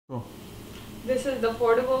Cool. This is the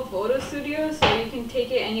portable photo studio, so you can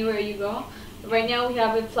take it anywhere you go. Right now we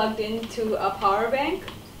have it plugged into a power bank,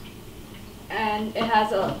 and it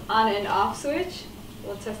has a on and off switch.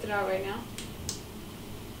 We'll test it out right now.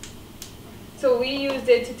 So we used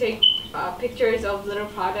it to take pictures of little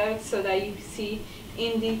products so that you see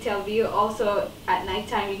in detail view. Also at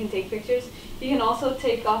nighttime you can take pictures. You can also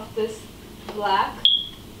take off this black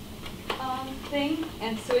thing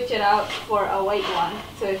and switch it out for a white one,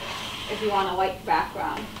 so if you want a white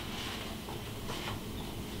background.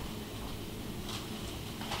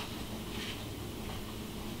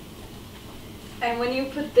 And when you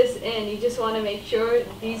put this in, you just want to make sure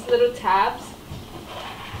these little tabs,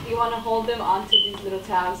 you want to hold them onto these little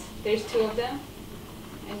tabs. There's 2 of them,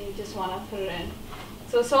 and you just want to put it in.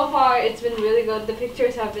 So far it's been really good. The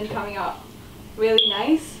pictures have been coming out really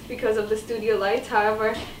nice because of the studio lights.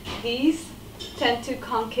 However, these tend to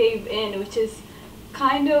concave in, which is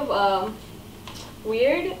kind of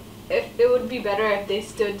weird. If it would be better if they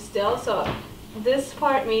stood still. So this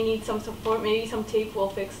part may need some support. Maybe some tape will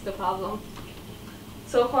fix the problem.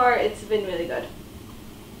 So far it's been really good.